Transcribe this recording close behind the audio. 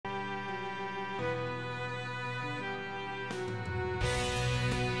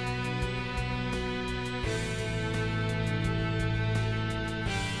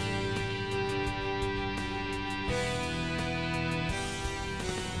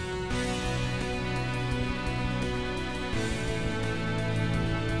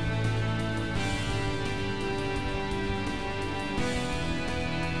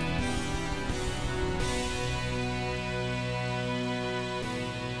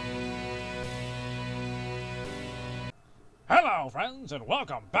Hello friends and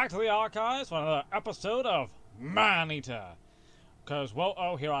welcome back to the archives for another episode of Maneater. Cause whoa,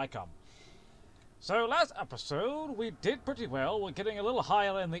 oh, here I come. So last episode we did pretty well. We're getting a little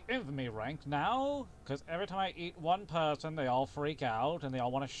higher in the infamy rank now, cause every time I eat one person they all freak out and they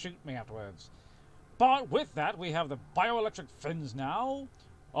all want to shoot me afterwards. But with that we have the bioelectric fins now,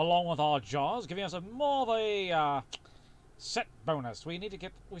 along with our jaws, giving us a more of a set bonus. We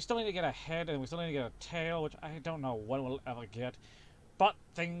still need to get a head and we still need to get a tail, which I don't know when we'll ever get. But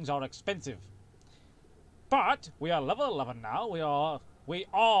things are expensive. But we are level 11 now. We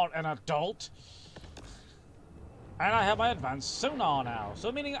are an adult. And I have my advanced sonar now.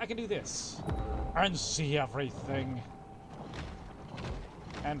 So meaning I can do this. And see everything.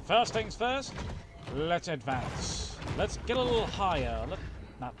 And first things first, let's advance. Let's get a little higher.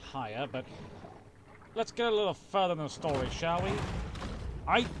 Not higher, but let's get a little further in the story, shall we?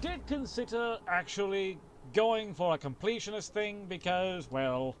 I did consider actually going for a completionist thing because,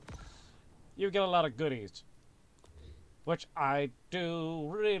 well, you get a lot of goodies. Which I do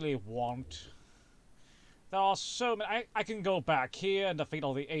really want. There are so many. I can go back here and defeat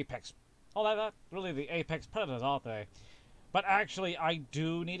all the apex. Oh, that's really the apex predators, aren't they? But actually, I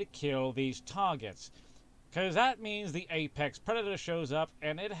do need to kill these targets. Because that means the apex predator shows up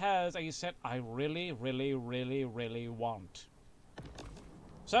and it has a set I really want.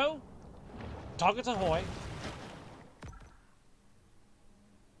 So, targets ahoy.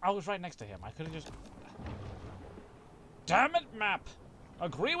 I was right next to him. I could have just... Damn it, map!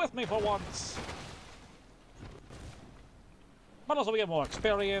 Agree with me for once! But also we get more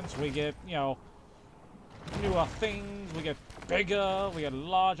experience, we get, you know, newer things, we get bigger, we get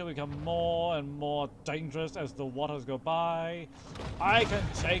larger, we become more and more dangerous as the waters go by. I can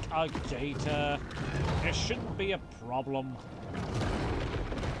take a gator. It shouldn't be a problem.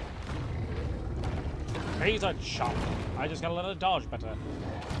 He's a chump. I just gotta let it dodge better.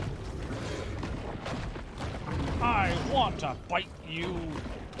 I want to bite you.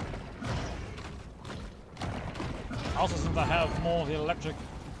 Also, since I have more of the electric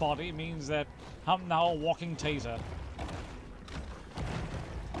body, means that I'm now a walking taser.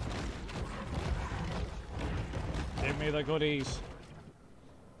 Give me the goodies.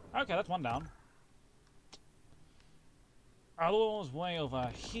 Okay, that's one down. Other one was way over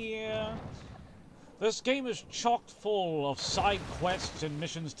here. This game is chock full of side quests and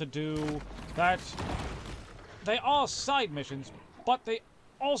missions to do that they are side missions, but they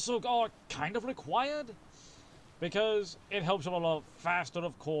also are kind of required because it helps you a lot faster,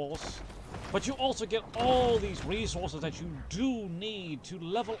 of course. But you also get all these resources that you do need to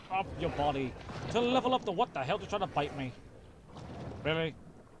level up your body. To level up the what the hell to try to bite me. Really?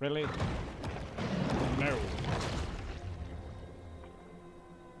 Really? No.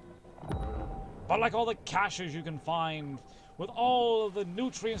 But like all the caches you can find with all of the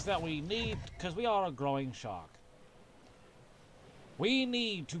nutrients that we need, because we are a growing shark. We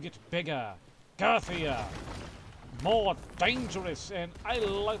need to get bigger, girthier, more dangerous, and I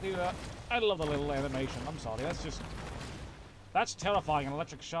love the little animation. I'm sorry, that's terrifying. An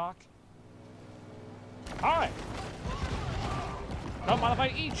electric shark. Hi. Don't mind if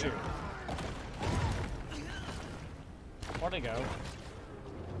I eat you. Where'd he go?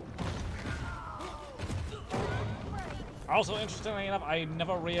 Also, interestingly enough, I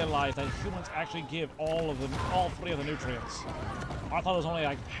never realized that humans actually give all three of the nutrients. I thought it was only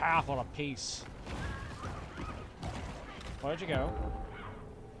like half or a piece. Where'd you go?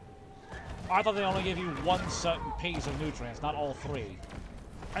 I thought they only give you one certain piece of nutrients, not all three.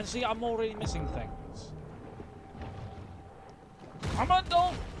 And see, I'm already missing things. I'm an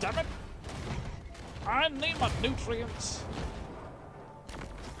adult, damn it! I need my nutrients.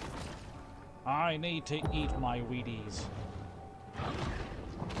 I need to eat my Wheaties.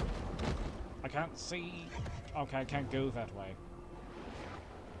 I can't see. Okay, I can't go that way.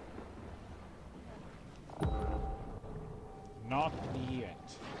 Not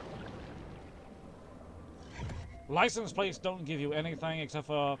yet. License plates don't give you anything except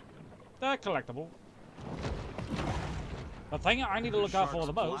for they're collectible. The thing I need to look out for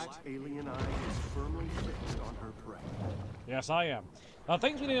the most. Alien eye is firmly fixed on her prey. Yes, I am. The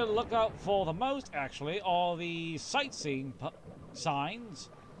things we need to look out for the most, actually, are the sightseeing signs,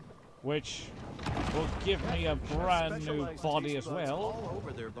 which will give me a brand new body as well. All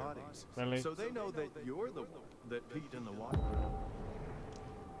over their bodies. Really? So they know that you're the one that peed in the water.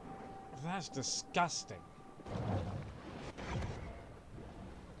 That's disgusting.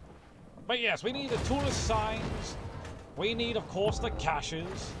 But yes, we need the tourist signs. We need, of course, the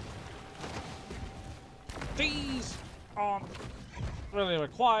caches. These aren't really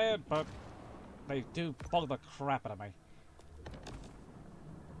required, but they do bug the crap out of me.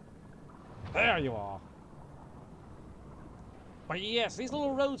 There you are. But yes, these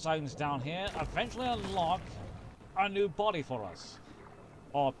little road signs down here eventually unlock a new body for us.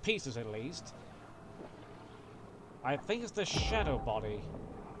 Or pieces, at least. I think it's the shadow body,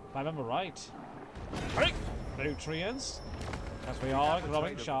 if I remember right. Hey! Nutrients, as we are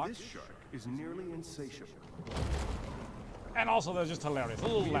growing sharks. This shark is nearly insatiable. And also they're just hilarious,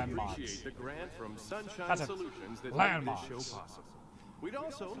 little We landmarks. appreciate the grant from Sunshine That's it. Solutions that Landmarks. made this show possible. We'd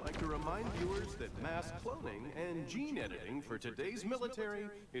also like to remind viewers that mass cloning and gene editing for today's military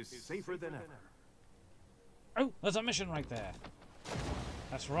is safer than ever. Oh, there's a mission right there.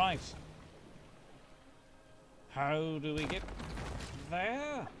 That's right. How do we get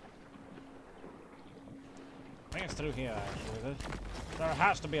there? I think it's through here, actually. There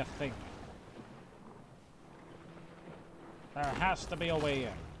has to be a thing. There has to be a way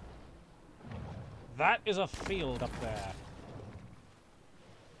in. That is a field up there.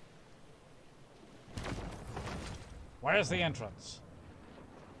 Where's the entrance?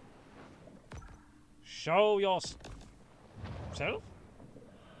 Show yourself?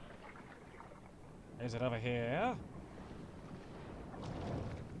 Is it over here?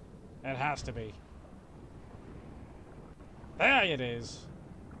 It has to be. There it is.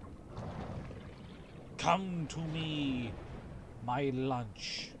 Come to me, my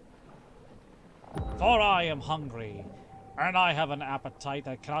lunch. For I am hungry, and I have an appetite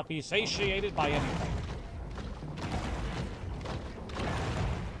that cannot be satiated by anything.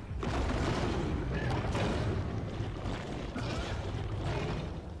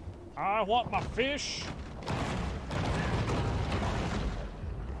 I want my fish.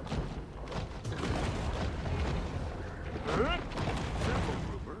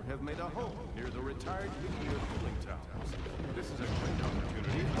 Have made a home near the retired nuclear cooling towers. This is a great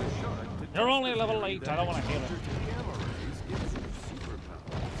opportunity for the shark to You're only level 8, I don't want to hear it.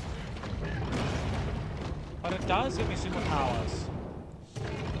 But it does give me superpowers.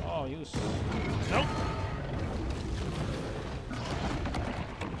 Oh, you... Nope!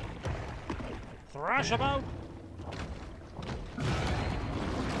 Thrash about!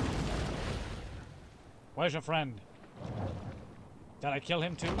 Where's your friend? Did I kill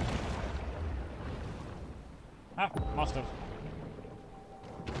him too? Ah, must have.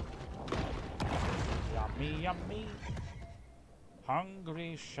 Yummy, yummy.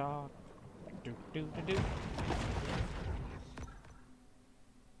 Hungry shark. Do do do do.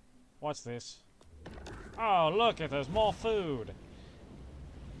 What's this? Oh, look, there's more food.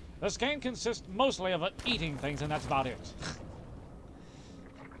 This game consists mostly of eating things, and that's about it.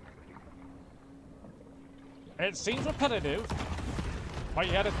 It seems repetitive, but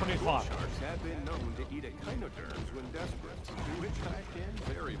yet it's pretty fun. Sharks have been known to eat echinoderms when desperate, to which I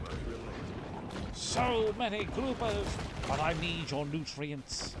can very much relate. So many groupers, but I need your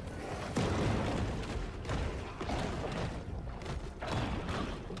nutrients.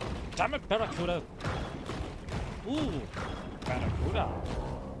 Damn it, Barracuda! Ooh, Barracuda.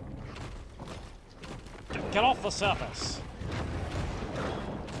 Get off the surface.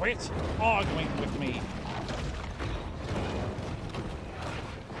 Quit arguing with me.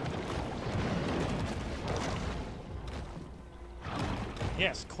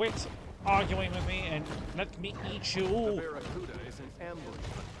 Yes, quit arguing with me and let me eat you. The Barracuda is an ambush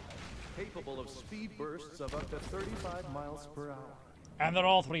capable of speed bursts of up to 35 miles per hour. And they're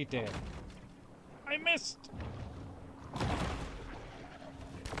all three dead. I missed!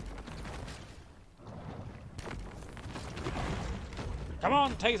 Come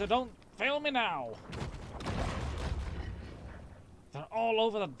on, Taser, don't fail me now! They're all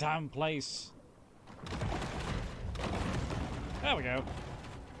over the damn place. There we go.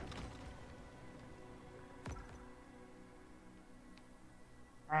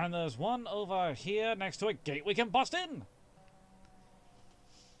 And there's one over here next to a gate we can bust in!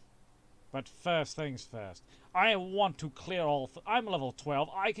 But first things first. I want to clear all... I'm level 12.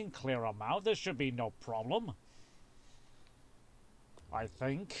 I can clear them out. There should be no problem. I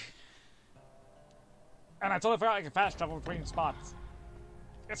think. And I totally forgot I can fast travel between spots.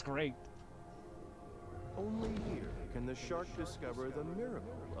 It's great. Only here can the shark discover the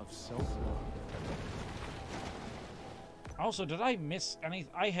miracle of self-love. Also, did I miss any...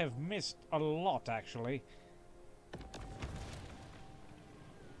 I have missed a lot, actually.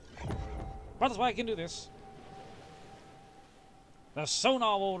 But that's why I can do this. The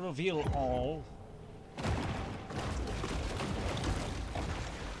sonar will reveal all.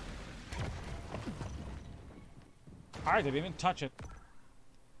 I didn't even touch it.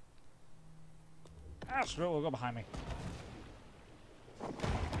 Ah, screw it, we'll go behind me.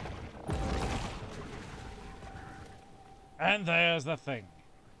 And there's the thing.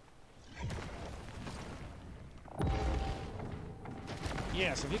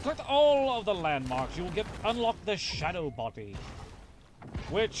 Yes, if you collect all of the landmarks, you will unlock the shadow body.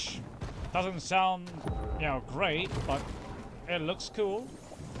 Which doesn't sound, you know, great, but it looks cool.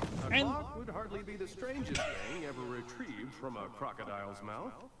 A clock would hardly be the strangest thing ever retrieved from a crocodile's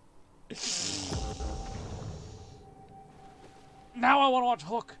mouth. Now I want to watch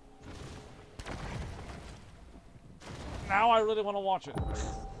Hook. Now I really want to watch it.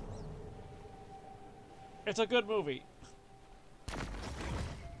 It's a good movie.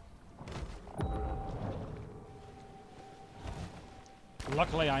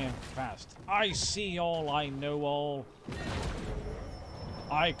 Luckily, I am fast. I see all, I know all.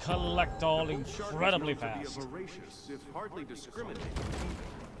 I collect all incredibly fast. Voracious, if hardly discriminating.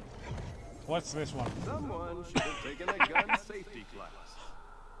 What's this one? Someone should have taken a gun safety class.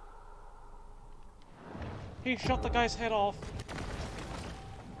 He shot the guy's head off.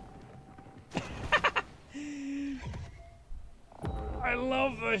 I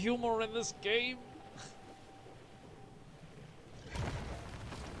love the humor in this game.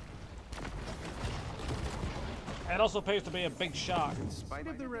 It also pays to be a big shark. In spite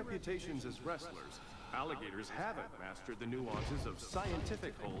of their reputations as wrestlers, alligators haven't mastered the nuances of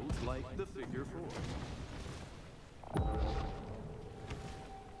scientific holds like the figure 4.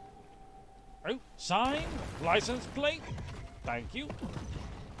 Oh, sign, license plate. Thank you.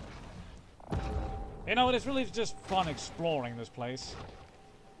 You know, it's really just fun exploring this place.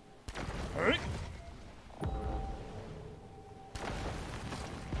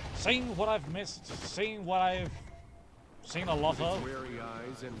 Seeing what I've missed, seeing what I've seen a lot of. Wary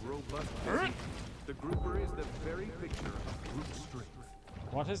eyes and robust physique, the grouper is the very picture of brute strength.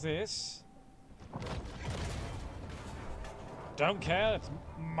 What is this? Don't care, it's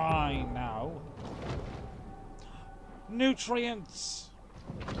mine now. Nutrients!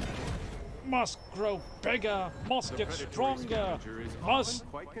 Must grow bigger, must get stronger, must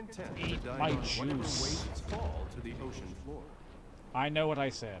eat my juice. Fall to the ocean floor. I know what I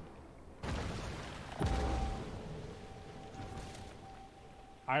said.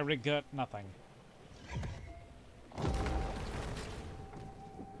 I regret nothing.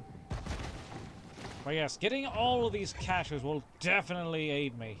 But yes, getting all of these caches will definitely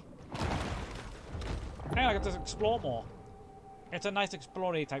aid me. And I get to explore more. It's a nice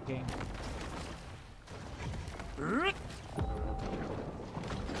explore type game.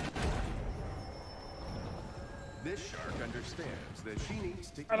 This shark understands that she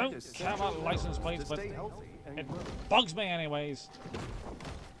needs to I don't care about license plates, but it bugs me anyways.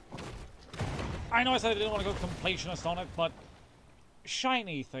 I know I said I didn't want to go completionist on it, but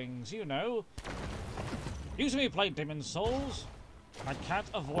shiny things, you know. Usually play Demon's Souls. I can't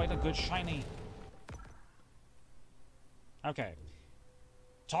avoid a good shiny. Okay.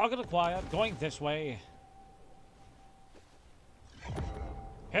 Target acquired, going this way.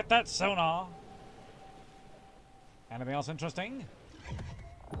 Hit that sonar. Anything else interesting?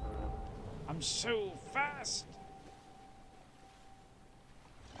 I'm so fast.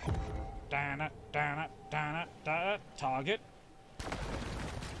 Target.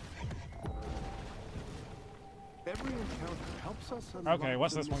 Every encounter helps us unlock Okay,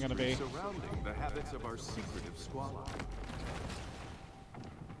 what's this one gonna be? Surrounding the habits of our secretive squalor.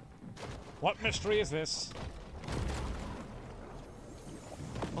 What mystery is this?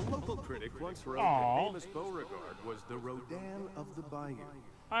 A local critic once wrote that Amos Beauregard was the Rodin of the Bayou.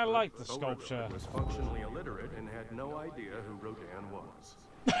 I like the Beauregard sculpture. was functionally illiterate and had no idea who Rodin was.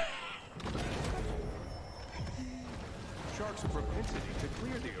 Sharks' propensity to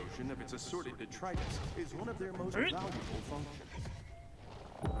clear the ocean of its assorted detritus is one of their most valuable functions.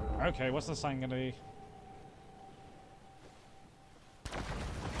 Okay, what's the sign gonna be?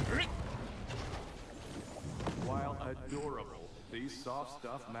 While adorable, these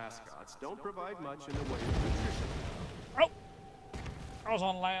soft-stuff mascots don't provide much in the way of nutrition. Oh! I was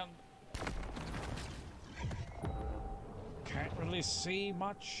on land. Can't really see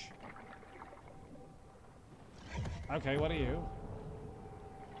much. Okay, what are you?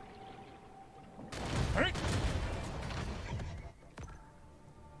 Hey!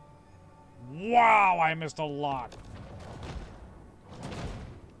 Wow, I missed a lot.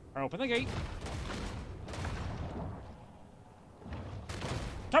 Open the gate.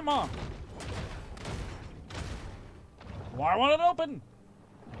 Come on. Why won't it open?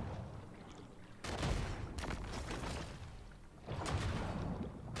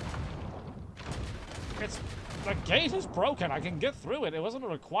 The gate is broken. I can get through it. It wasn't a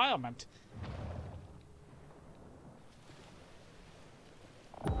requirement.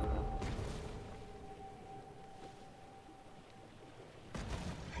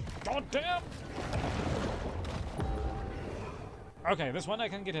 God damn! Okay, this one I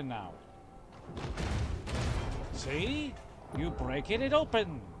can get in now. See? You break it, it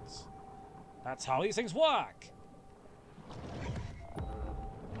opens. That's how these things work.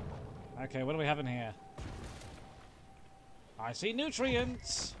 Okay, what do we have in here? I see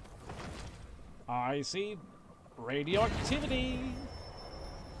nutrients. I see radioactivity.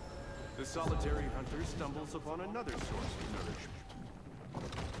 The solitary hunter stumbles upon another source of nourishment.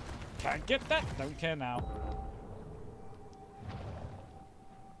 Can't get that. Don't care now.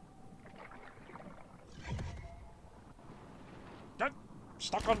 Get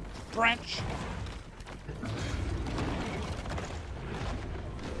stuck on branch.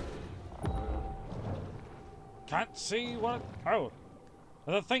 Can't see what... Oh,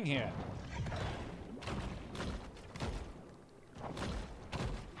 there's a thing here.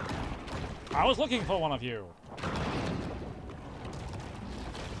 I was looking for one of you.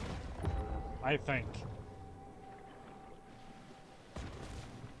 I think.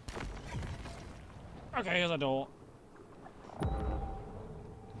 Okay, here's a door.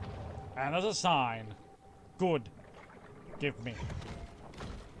 And there's a sign. Good. Give me.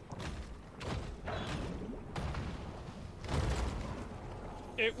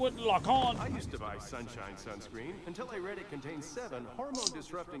 It would lock on. I used to buy Sunshine sunscreen until I read it contains 7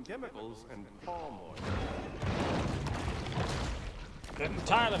 hormone-disrupting chemicals and palm oil. Getting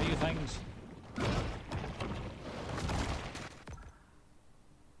tired of you things.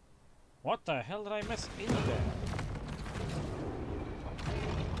 What the hell did I miss in there?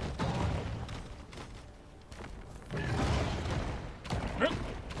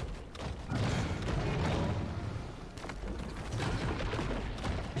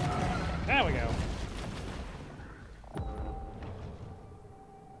 There we go.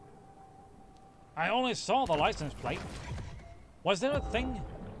 I only saw the license plate. Was there a thing?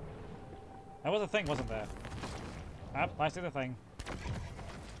 There was a thing, wasn't there? Yep, I see the thing.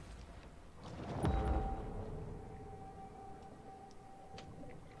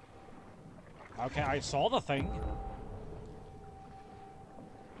 Okay, I saw the thing.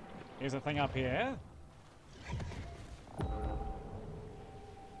 Here's the thing up here.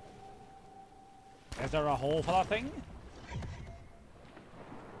 Is there a hole for that thing?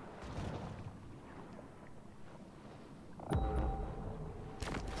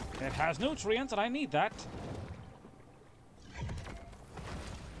 It has nutrients and I need that.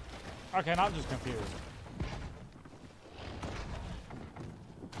 Okay, now I'm just confused.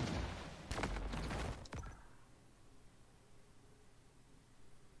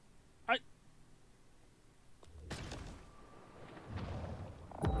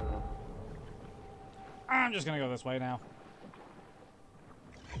 I'm just gonna go this way now.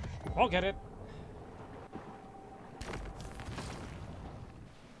 I'll get it.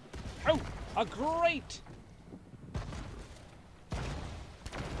 Oh, a grate!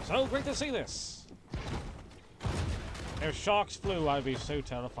 So great to see this. If sharks flew, I'd be so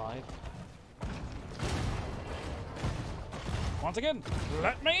terrified. Once again,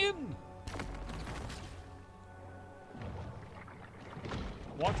 let me in!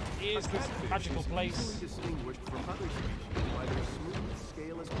 What is this magical place? Distinguished from other species by their smooth,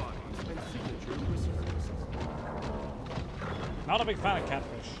 scaleless bodies and signature whiskers. Not a big fan of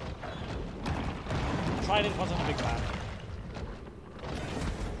catfish. Tried it, wasn't a big fan.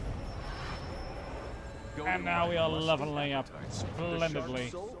 And now we are leveling up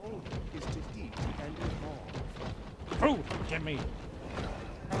splendidly. Oh, get me.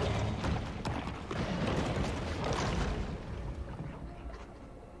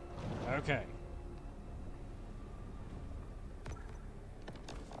 Okay.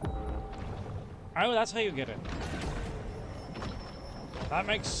 Oh, that's how you get it. That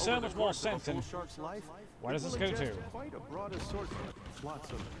makes so much more sense. And where does this go to? Quite a broad assortment of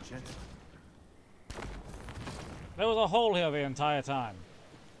flotsam and jetsam. There was a hole here the entire time.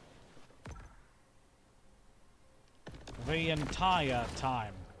 The entire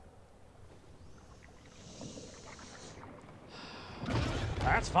time.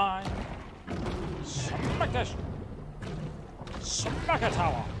 That's fine. Smack a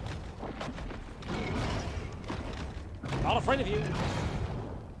tower. Not afraid of you.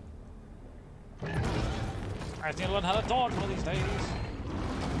 I just need to learn how to dodge one of these days.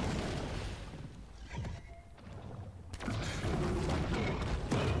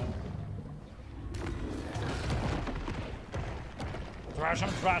 Thrash him,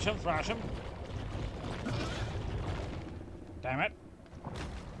 thrash him, thrash him. Damn it.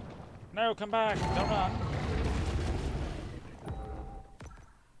 No, come back. Don't run.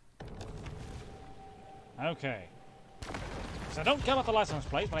 Okay. So I don't care about the license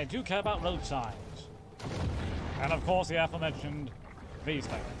plate, but I do care about road signs. And of course the aforementioned these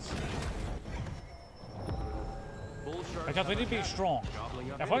things. Because we need to be strong.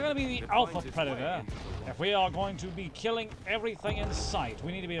 If we're going to be the alpha predator, if we are going to be killing everything in sight,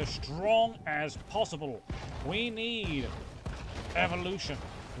 we need to be as strong as possible. We need evolution.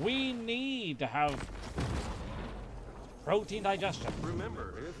 We need to have protein digestion.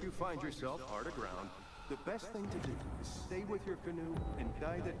 Remember, if you find yourself hard aground, the best thing to do is stay with your canoe and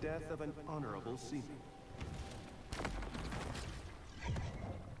die the death of an honorable seaman.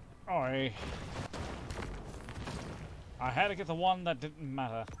 Oi. I had to get the one that didn't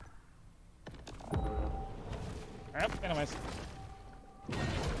matter. Yep, anyways.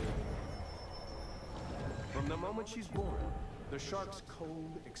 From the moment she's born, the shark's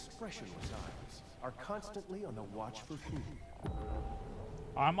cold, expressionless eyes are constantly on the watch for food.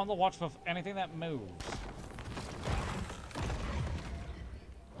 I'm on the watch for anything that moves.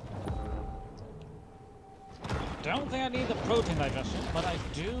 Don't think I need the protein digestion, but I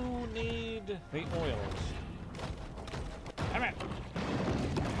do need the oils. Come here.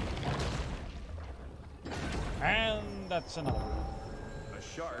 And that's another one. A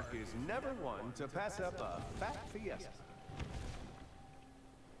shark is never one to pass up a fat fiesta.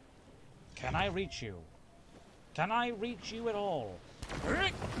 Can I reach you? Can I reach you at all?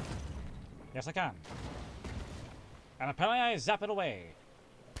 Yes, I can. And apparently I zap it away.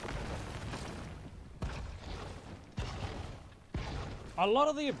 A lot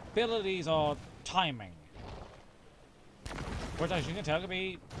of the abilities are timing, which, as you can tell, can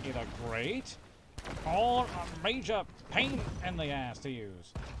be either great or a major pain in the ass to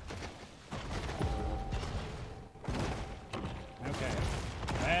use. Okay,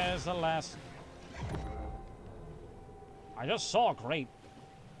 there's the last. I just saw great.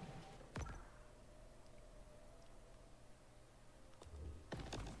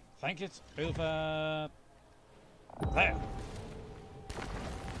 Think it's over there.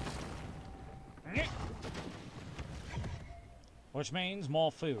 Which means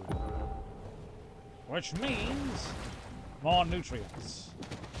more food. Which means more nutrients.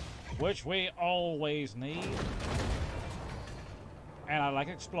 Which we always need. And I like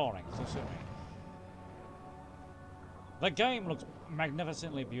exploring, so sue me. The game looks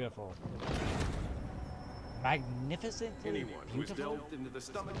magnificently beautiful. Magnificently Anyone who's beautiful? delved into the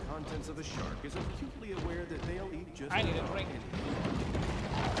stomach contents of a shark is acutely aware that they'll eat just I need a about drink. anything.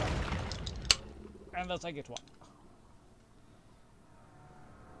 And let's take it one.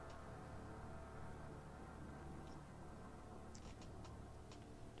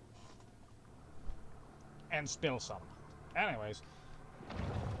 And spill some. Anyways.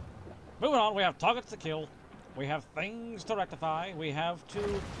 Moving on, we have targets to kill. We have things to rectify. We have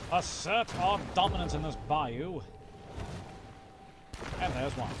to assert our dominance in this bayou. And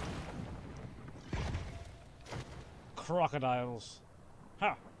there's one. Crocodiles.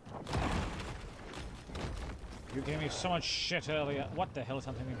 Huh. You gave me so much shit earlier. What the hell is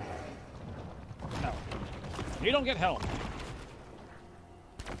happening now? No. You don't get help.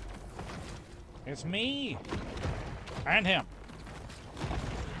 It's me and him.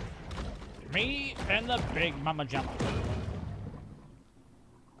 Me and the big mama jamma.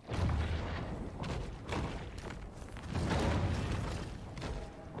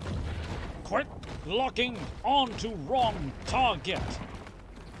 Quit locking onto wrong target.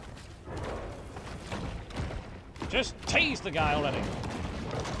 Just tase the guy already.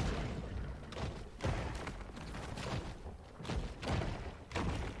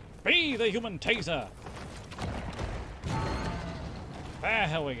 Be the human taser.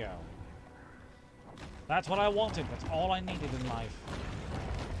 There we go. That's what I wanted. That's all I needed in life.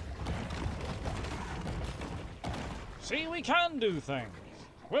 See, we can do things.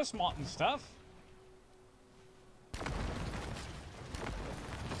 We're smart and stuff.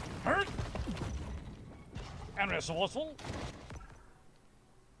 Hurt. And resourceful.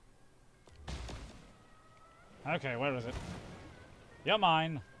 Okay, where is it? You're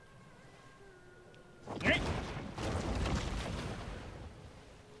mine.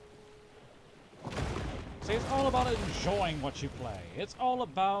 See, it's all about enjoying what you play. It's all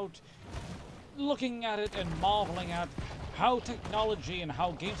about looking at it and marveling at how technology and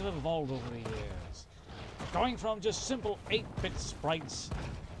how games have evolved over the years. Going from just simple 8-bit sprites,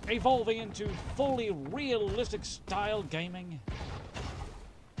 evolving into fully realistic style gaming.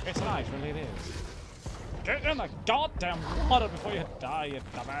 It's nice, really it is. Get in the goddamn water before you die, you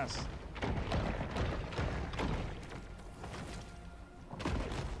dumbass.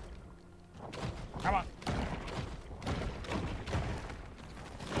 Come on.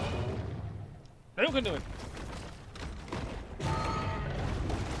 You can do it.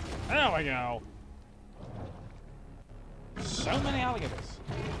 There we go. so many alligators.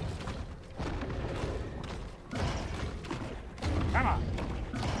 Come on.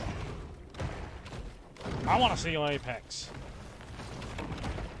 I want to see your apex.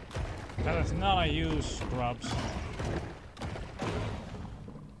 Because it's none of you scrubs.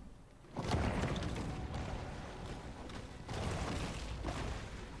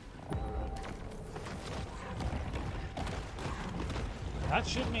 That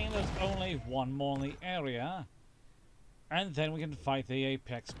should mean there's only one more in the area. And then we can fight the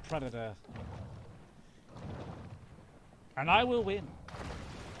apex predator. And I will win.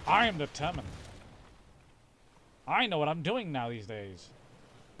 I am determined. I know what I'm doing now these days.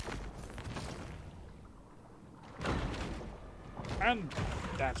 And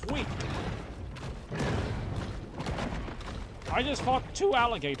that's weak. I just fought 2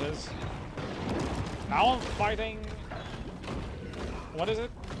 alligators. Now I'm fighting... What is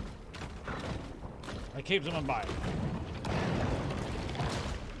it? It keeps them in bite.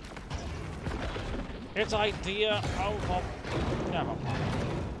 Its idea... Oh, never mind.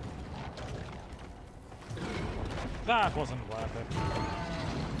 That wasn't worth it.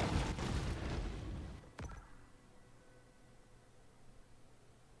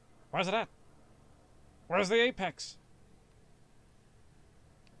 Where's it at? Where's the apex?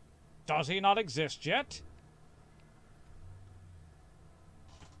 Does he not exist yet?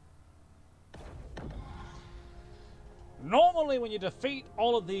 Normally when you defeat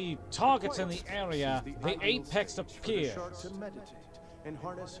all of the targets in the area, the apex appears. To meditate and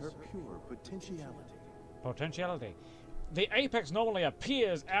harness her pure potentiality. Potentiality. The apex normally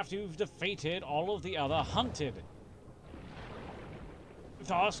appears after you've defeated all of the other hunted.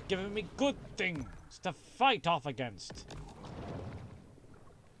 Thus giving me good things to fight off against.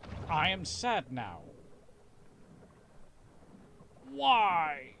 I am sad now.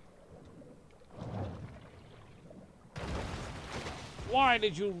 Why? Why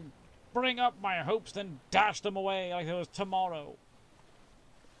did you bring up my hopes then dash them away like it was tomorrow?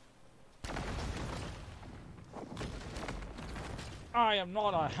 I am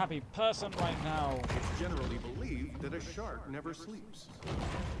not a happy person right now. It's generally believed that a shark never sleeps.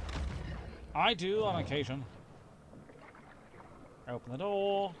 I do on occasion. Open the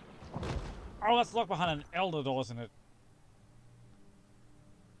door. Oh, that's locked behind an elder door, isn't it?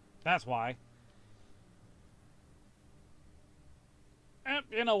 That's why.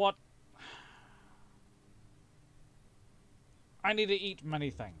 You know what? I need to eat many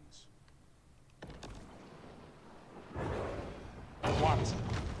things. What?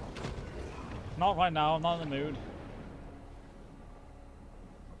 Not right now, I'm not in the mood.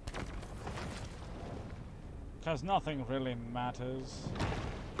 Because nothing really matters.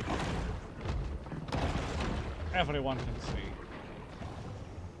 Everyone can see.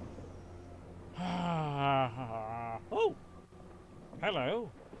 Oh! Hello.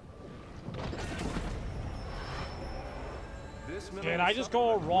 Did I just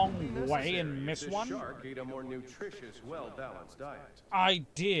go a wrong way and miss one? Shark ate a more nutritious, well-balanced diet. I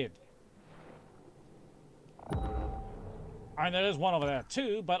did. And there is one over there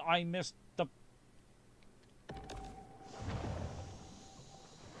too, but I missed the...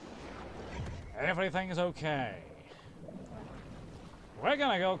 Everything is okay. We're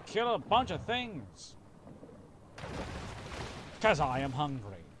gonna go kill a bunch of things. Because I am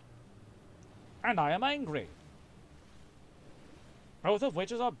hungry. And I am angry. Both of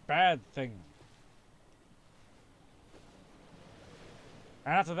which is a bad thing.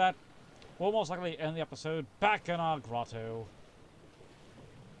 And after that, we'll most likely end the episode back in our grotto.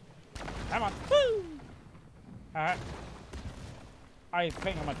 Come on. Woo! I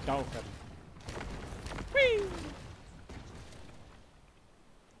think I'm a dolphin. Whee!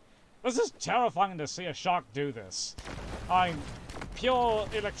 This is terrifying to see a shark do this. I'm pure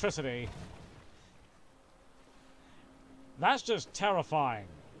electricity. That's just terrifying.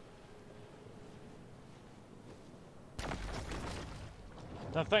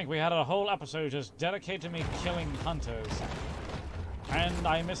 To think we had a whole episode just dedicated to me killing hunters. And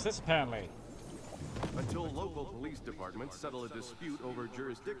I missed this apparently. Until local police departments settle a dispute over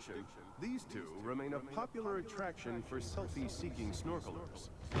jurisdiction, these two remain a popular attraction for selfie-seeking snorkelers.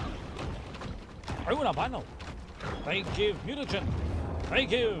 Oh, an albino. They give mutagen. They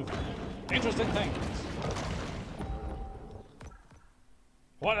give interesting things.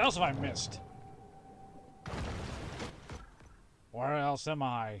 What else have I missed? Where else am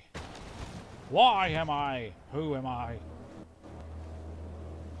I? Why am I? Who am I?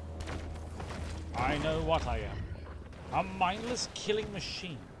 I know what I am. A mindless killing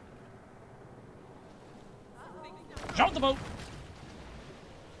machine. Jump the boat!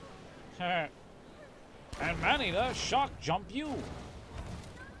 And Maneater shock jump you.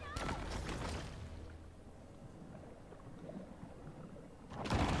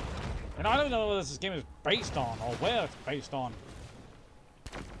 And I don't know what this game is based on or where it's based on.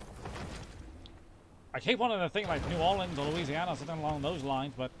 I keep wanting to think like New Orleans or Louisiana or something along those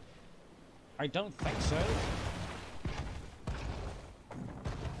lines, but I don't think so.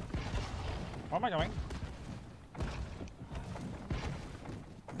 Where am I going?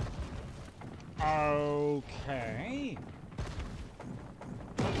 Okay.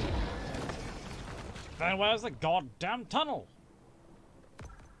 Then where's the goddamn tunnel?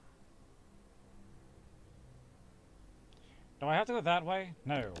 Do I have to go that way?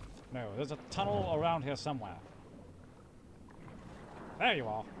 No. No, there's a tunnel around here somewhere. There you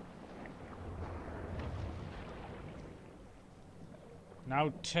are.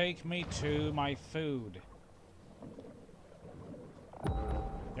 Now take me to my food.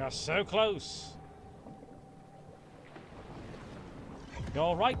 You're so close.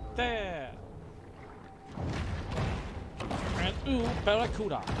 You're right there. And ooh,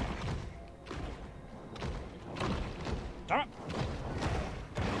 barracuda. Damn it.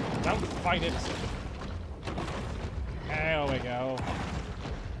 Don't fight it. There we go.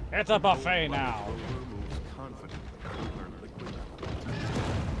 It's a buffet now.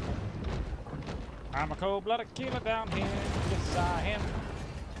 I'm a cold-blooded killer down here. Yes, I am.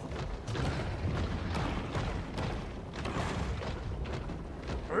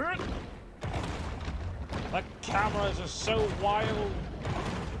 The cameras are so wild.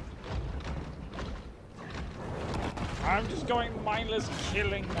 I'm just going mindless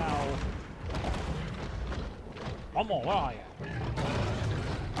killing now. One more, where are you?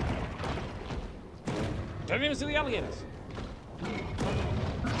 Don't even see the alligators.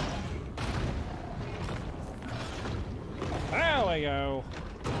 There we go.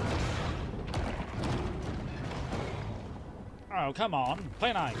 Oh, come on.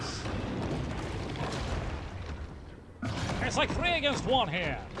 Play nice. It's like 3 against 1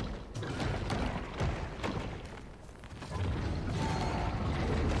 here.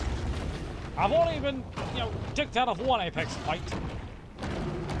 I've only been, kicked out of 1 Apex fight.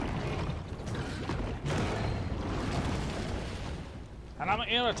 And I'm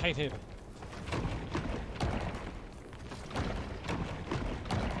irritated.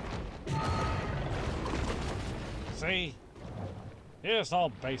 See? It's all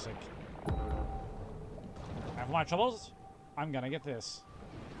basic. And for my troubles, I'm gonna get this.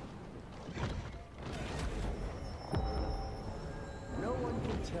 No one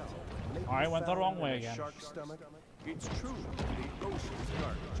can tell. I went the wrong way again. Shark stomach. It's true. The ocean's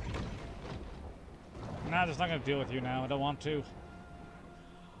garbage. Nah, just not gonna deal with you now. I don't want to.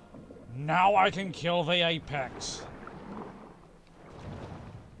 Now I can kill the Apex.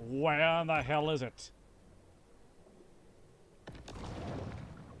 Where the hell is it?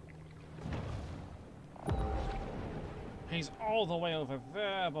 He's all the way over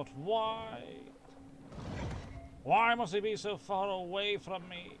there, but why? Why must he be so far away from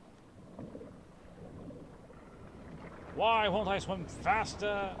me? Why won't I swim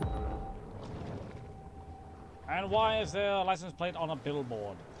faster? And why is there a license plate on a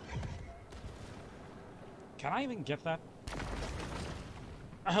billboard? Can I even get that?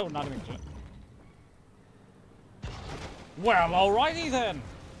 Oh, not even close. Well, alrighty then.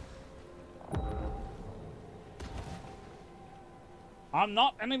 I'm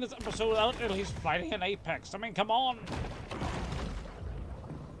not ending this episode without at least fighting an Apex. I mean, come on.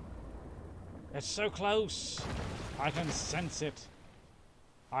 It's so close. I can sense it.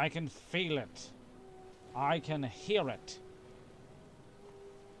 I can feel it. I can hear it.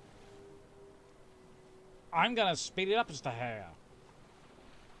 I'm gonna speed it up just a hair.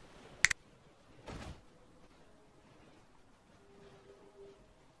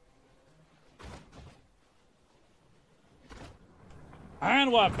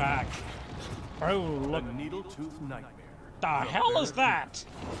 And we're back. Oh, look. A needle-tooth nightmare. The hell is that?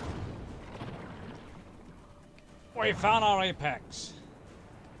 We found our Apex.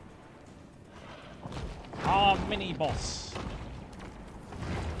 Our mini-boss.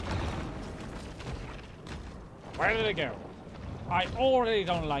 Where did it go? I already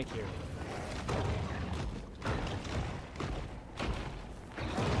don't like you.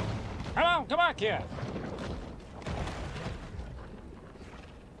 Come on, come back here.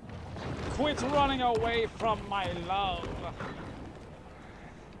 Quit running away from my love.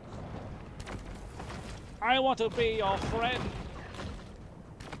 I want to be your friend.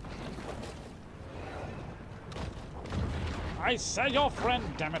 I said your friend,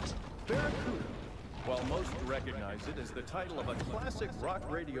 damn it. Barracuda. While most recognize it as the title of a classic rock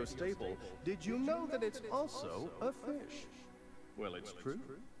radio staple, did you know that it's also a fish? Well, it's true.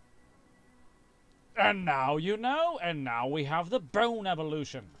 And now you know, and now we have the bone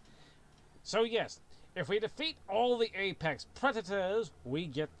evolution. So yes, if we defeat all the apex predators, we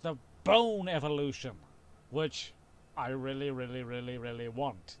get the bone evolution, which I really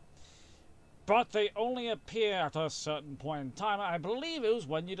want. But they only appear at a certain point in time. I believe it was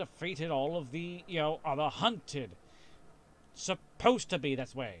when you defeated all of the, other hunted. Supposed to be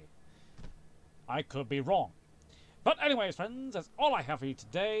that way. I could be wrong. But anyways, friends, that's all I have for you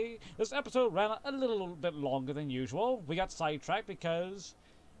today. This episode ran a little bit longer than usual. We got sidetracked because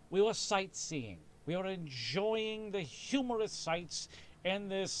we were sightseeing. We were enjoying the humorous sights in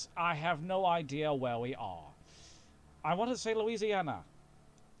this I have no idea where we are. I want to say Louisiana.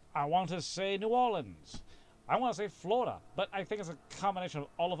 I want to say New Orleans. I want to say Florida, but I think it's a combination of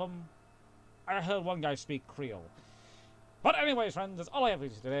all of them. I heard one guy speak Creole. But anyways, friends, that's all I have for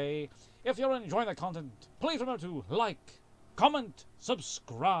you today. If you're enjoying the content, please remember to like, comment,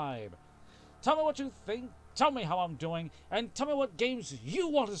 subscribe. Tell me what you think, tell me how I'm doing, and tell me what games you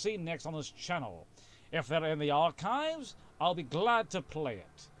want to see next on this channel. If they're in the archives, I'll be glad to play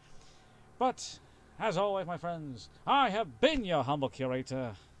it. But, as always, my friends, I have been your humble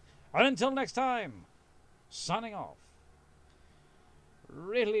curator. And until next time, signing off.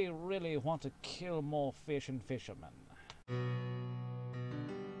 Really want to kill more fish and fishermen.